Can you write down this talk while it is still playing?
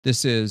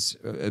This is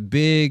a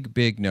big,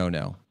 big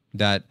no-no,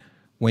 that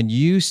when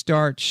you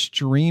start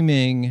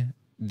streaming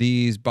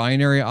these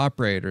binary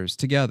operators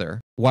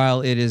together,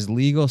 while it is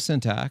legal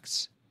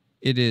syntax,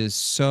 it is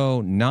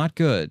so not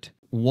good.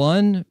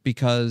 One,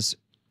 because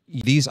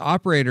these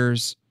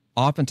operators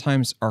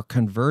oftentimes are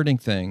converting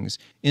things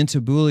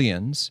into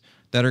Booleans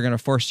that are going to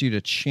force you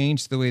to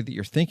change the way that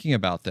you're thinking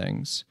about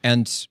things.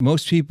 And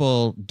most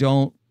people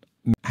don't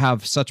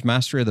have such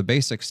mastery of the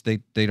basics. They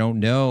don't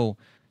know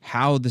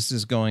how this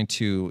is going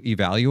to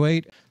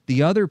evaluate.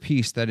 The other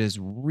piece that is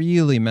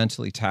really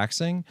mentally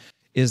taxing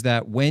is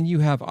that when you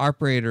have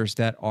operators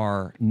that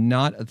are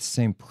not at the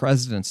same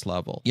precedence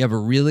level, you have a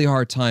really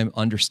hard time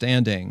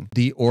understanding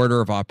the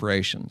order of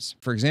operations.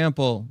 For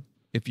example,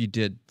 if you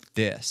did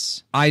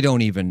this, I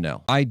don't even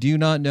know. I do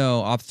not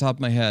know off the top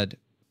of my head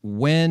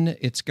when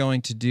it's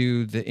going to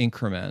do the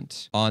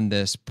increment on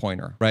this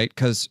pointer, right?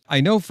 Because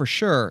I know for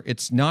sure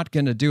it's not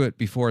going to do it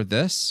before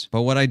this,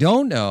 but what I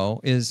don't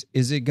know is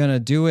it going to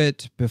do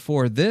it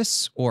before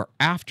this or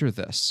after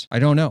this? I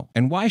don't know.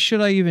 And why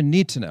should I even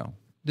need to know?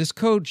 This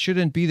code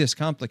shouldn't be this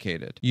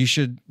complicated. You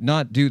should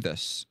not do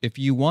this. If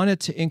you want it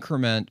to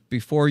increment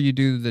before you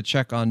do the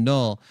check on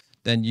null,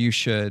 then you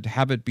should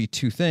have it be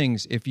two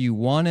things. If you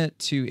want it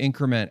to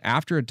increment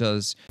after it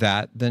does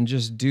that, then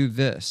just do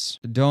this.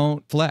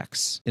 Don't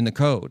flex in the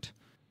code.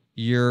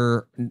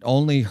 You're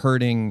only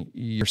hurting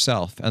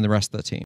yourself and the rest of the team.